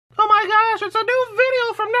gosh, it's a new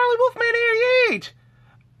video from Gnarly Wolfman 88!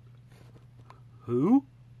 Who?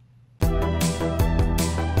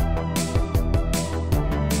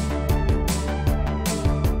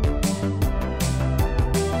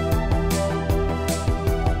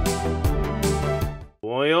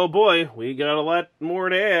 Boy, oh boy, we got a lot more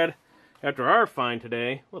to add after our find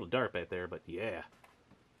today. A little dark back there, but yeah.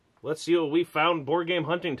 Let's see what we found board game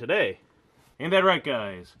hunting today. Ain't that right,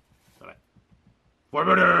 guys?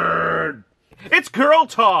 Forbidden! It's Girl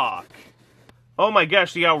Talk! Oh my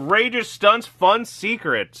gosh, the outrageous stunts, fun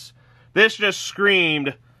secrets. This just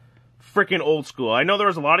screamed freaking old school. I know there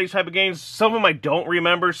was a lot of these type of games. Some of them I don't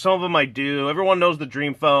remember, some of them I do. Everyone knows the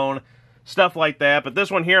Dream Phone, stuff like that. But this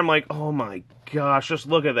one here, I'm like, oh my gosh, just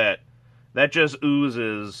look at that. That just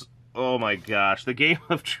oozes. Oh my gosh, the game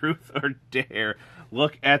of truth or dare.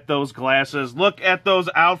 Look at those glasses. Look at those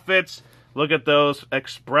outfits. Look at those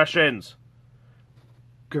expressions.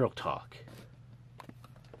 Girl Talk.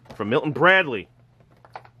 From Milton Bradley.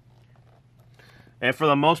 And for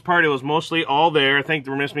the most part, it was mostly all there. I think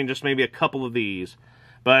there missed me just maybe a couple of these.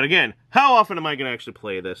 But again, how often am I going to actually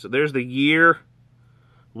play this? There's the year.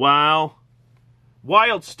 Wow.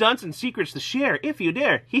 Wild stunts and secrets to share, if you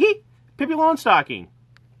dare. Hee Pippi Longstocking.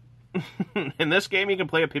 In this game, you can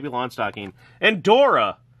play a Pippi Longstocking. And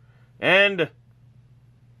Dora. And I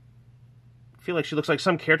feel like she looks like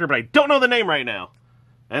some character, but I don't know the name right now.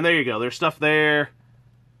 And there you go. There's stuff there.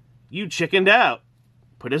 You chickened out.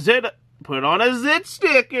 Put on a zit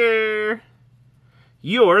sticker.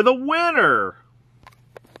 You're the winner.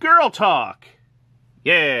 Girl Talk.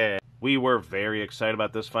 Yeah. We were very excited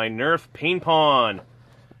about this find. Nerf Ping Pong.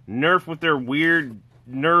 Nerf with their weird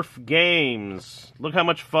Nerf games. Look how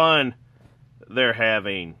much fun they're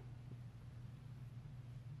having.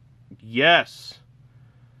 Yes.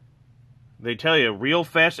 They tell you, real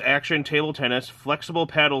fast action table tennis, flexible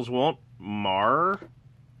paddles won't mar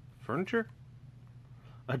furniture?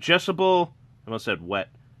 Adjustable, I almost said wet,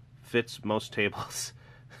 fits most tables.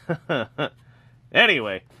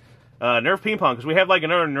 Anyway, Nerf Ping Pong, because we have like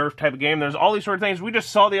another Nerf type of game. There's all these sort of things we just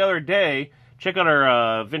saw the other day. Check out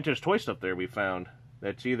our vintage toy stuff there we found.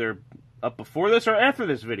 That's either up before this or after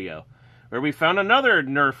this video. Where we found another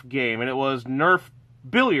Nerf game, and it was Nerf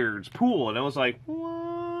Billiards Pool. And it was like,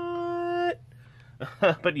 what?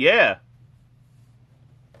 But yeah.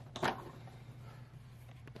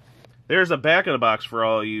 There's the back of the box for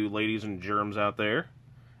all you ladies and germs out there.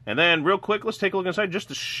 And then, real quick, let's take a look inside just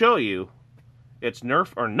to show you. It's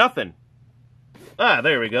Nerf or nothing. Ah,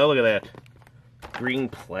 there we go. Look at that. Green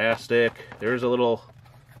plastic. There's a little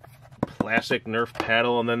plastic Nerf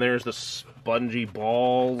paddle. And then there's the spongy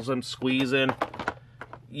balls I'm squeezing.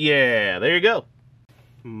 Yeah, there you go.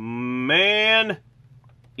 Maneuver.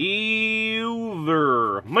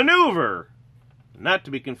 Not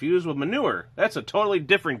to be confused with manure. That's a totally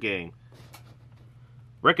different game.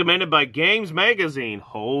 Recommended by Games Magazine.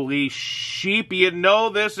 Holy sheep, you know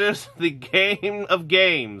this is the game of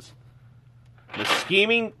games. The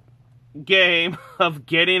scheming game of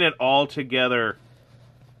getting it all together.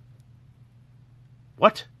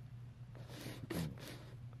 What?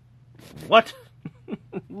 What?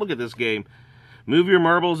 Look at this game. Move your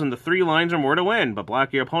marbles into 3 lines or more to win, but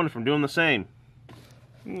block your opponent from doing the same.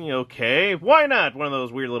 Okay, why not? One of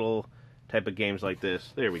those weird little type of games like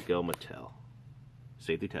this. There we go, Mattel.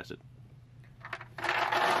 Safety tested.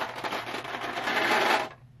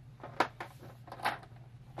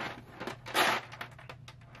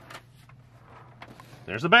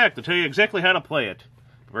 There's the back to tell you exactly how to play it.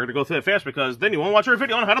 We're going to go through it fast because then you won't watch our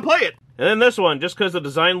video on how to play it. And then this one, just because the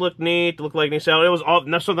design looked neat, looked like neat sound, it was all,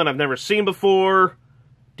 something I've never seen before.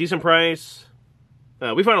 Decent price.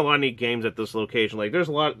 We found a lot of neat games at this location. Like, there's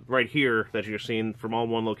a lot right here that you're seeing from all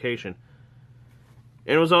one location.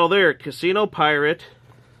 And it was all there. Casino Pirate.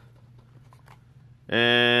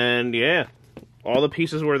 And, yeah. All the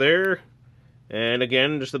pieces were there. And,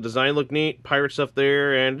 again, just the design looked neat. Pirate stuff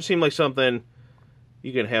there. And it seemed like something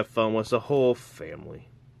you can have fun with the whole family.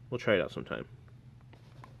 We'll try it out sometime.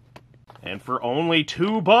 And for only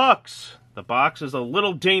 $2. The box is a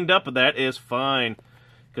little dinged up, but that is fine.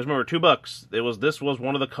 Because remember, $2. This was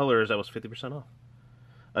one of the colors that was 50% off.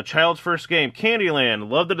 A Child's First Game. Candyland.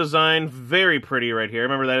 Love the design. Very pretty right here. I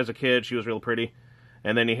remember that as a kid. She was real pretty.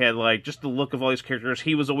 And then he had, like, just the look of all these characters.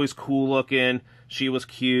 He was always cool looking. She was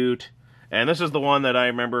cute. And this is the one that I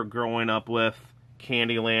remember growing up with.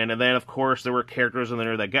 Candyland. And then, of course, there were characters in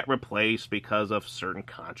there that got replaced because of certain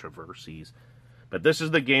controversies. But this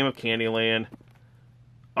is the game of Candyland.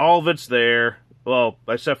 All of it's there. Well,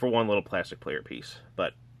 except for one little plastic player piece.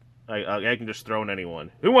 But I can just throw in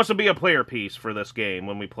anyone. Who wants to be a player piece for this game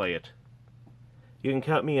when we play it? You can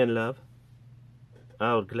count me in, love.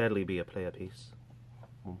 I would gladly be a player piece.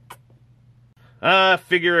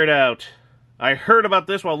 Figure it out. I heard about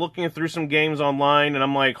this while looking through some games online, and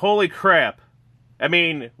I'm like, holy crap. I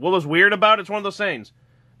mean, what was weird about it, it's one of those things.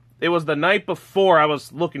 It was the night before I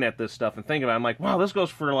was looking at this stuff and thinking about it. I'm like, wow, this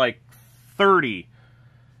goes for like 30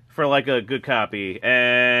 for like a good copy.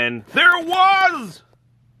 And there was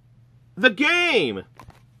the game.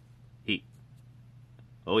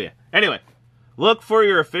 Oh yeah. Anyway, look for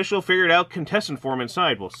your official figured out contestant form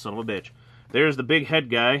inside. Well, son of a bitch. There's the big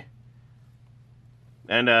head guy.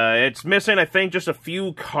 And it's missing, I think, just a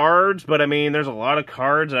few cards. But I mean, there's a lot of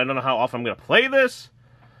cards. I don't know how often I'm going to play this.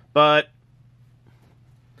 But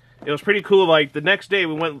it was pretty cool. Like, the next day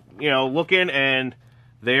we went, looking, and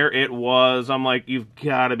there it was. I'm like, you've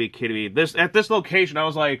got to be kidding me. At this location, I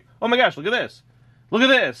was like, oh my gosh, look at this. Look at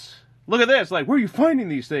this. Look at this. Like, where are you finding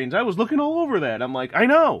these things? I was looking all over that. I'm like, I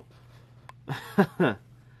know.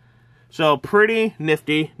 So, pretty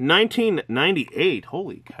nifty. 1998.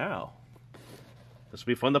 Holy cow. This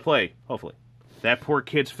will be fun to play, hopefully. That poor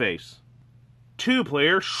kid's face.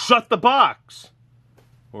 2-player, shut the box.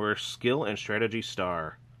 Or skill and strategy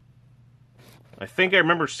star. I think I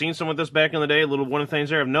remember seeing some of this back in the day. Little wooden things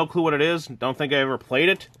there. I have no clue what it is. Don't think I ever played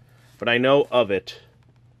it. But I know of it.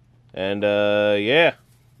 And, yeah.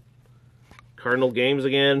 Cardinal Games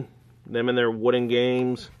again. Them and their wooden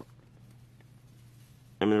games.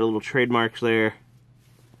 And their little trademarks there.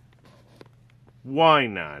 Why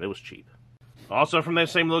not? It was cheap. Also from that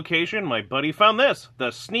same location, my buddy found this.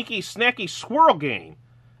 The Sneaky Snacky Squirrel game.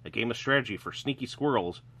 A game of strategy for sneaky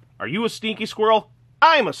squirrels. Are you a sneaky squirrel?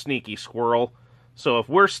 I'm a sneaky squirrel. So if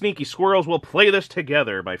we're sneaky squirrels, we'll play this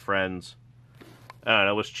together, my friends. I don't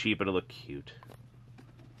know, it was cheap and it looked cute.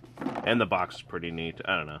 And the box is pretty neat.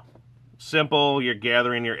 I don't know. Simple, you're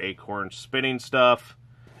gathering your acorns, spinning stuff.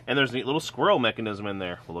 And there's a neat little squirrel mechanism in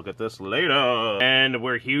there. We'll look at this later. And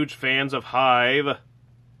we're huge fans of Hive.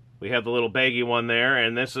 We have the little baggy one there,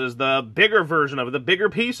 and this is the bigger version of it, the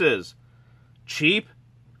bigger pieces. Cheap.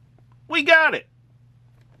 We got it.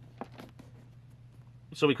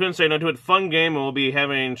 So we couldn't say no to it. Fun game, and we'll be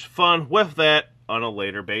having fun with that on a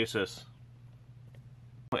later basis.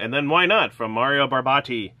 And then why not? From Mario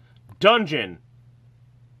Barbati. Dungeon.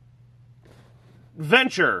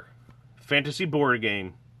 Venture. Fantasy board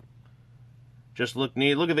game. Just look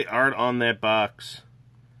neat. Look at the art on that box.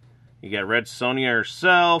 You got Red Sonja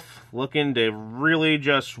herself, looking to really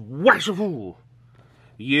just wax a fool.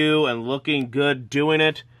 You, and looking good doing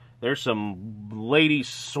it. There's some lady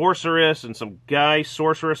sorceress and some guy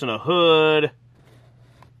sorceress in a hood.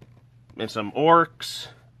 And some orcs.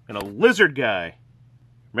 And a lizard guy.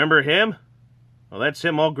 Remember him? Well, that's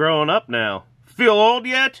him all grown up now. Feel old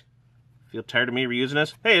yet? Feel tired of me reusing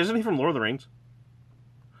this? Hey, isn't he from Lord of the Rings?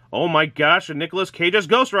 Oh my gosh, and Nicolas Cage's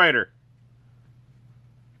Ghost Rider.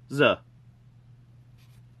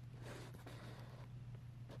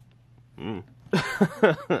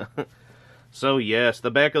 So yes,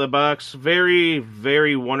 the back of the box, very,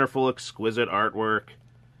 very wonderful, exquisite artwork.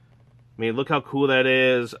 I mean, look how cool that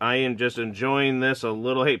is. I am just enjoying this a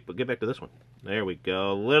little. Hey, but get back to this one. There we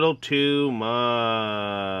go. A little too much.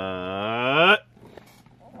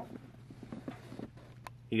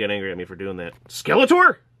 You got angry at me for doing that.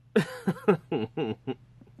 Skeletor?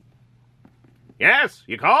 Yes,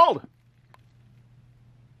 you called.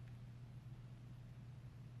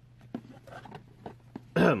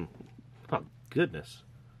 Oh, goodness.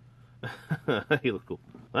 You look cool.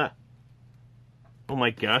 Ah. Oh my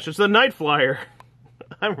gosh, it's the Night Flyer.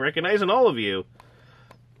 I'm recognizing all of you.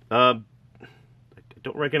 I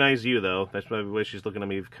don't recognize you, though. That's probably why she's looking at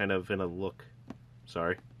me kind of in a look.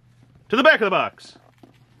 Sorry. To the back of the box.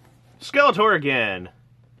 Skeletor again.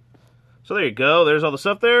 So there you go. There's all the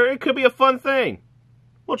stuff there. It could be a fun thing.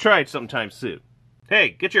 We'll try it sometime soon. Hey,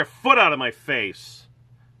 get your foot out of my face.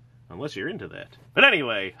 Unless you're into that. But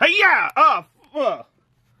anyway. Hey-ya!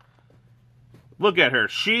 Look at her.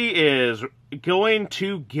 She is going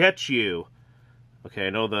to get you. Okay, I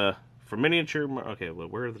know for miniature... Okay, well,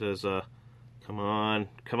 where does... Come on.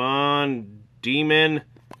 Come on, demon.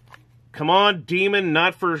 Come on, demon,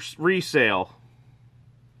 not for resale.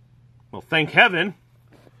 Well, thank heaven.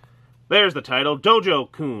 There's the title.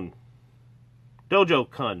 Dojo-kun.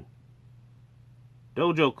 Dojo-kun.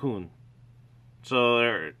 Dojo-kun.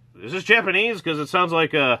 So, is this Japanese? Because it sounds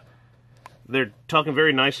like they're talking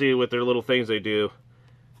very nicely with their little things they do.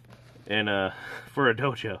 And for a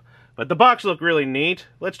dojo. But the box looked really neat.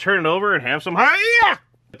 Let's turn it over and have some hi-ya!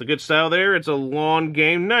 The good style there. It's a long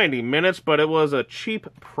game, 90 minutes, but it was a cheap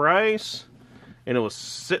price. And it was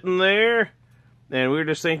sitting there. And we were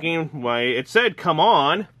just thinking, why, it said, come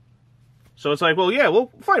on. So it's like, well, yeah,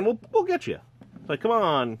 well, fine, we'll get you. It's like, come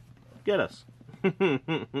on, get us.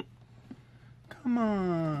 Come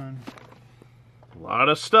on. A lot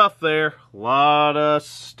of stuff there. A lot of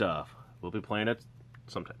stuff. We'll be playing it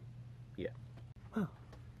sometime. Yeah. Well,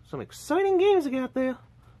 some exciting games I got there.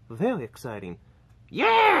 Very exciting.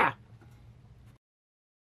 Yeah!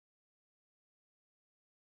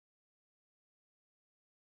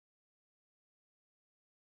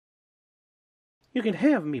 You can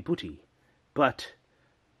have me booty, but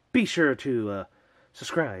be sure to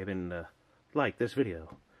subscribe and like this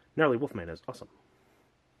video. Gnarly Wolfman is awesome.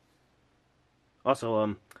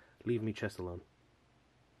 Also, leave me chest alone.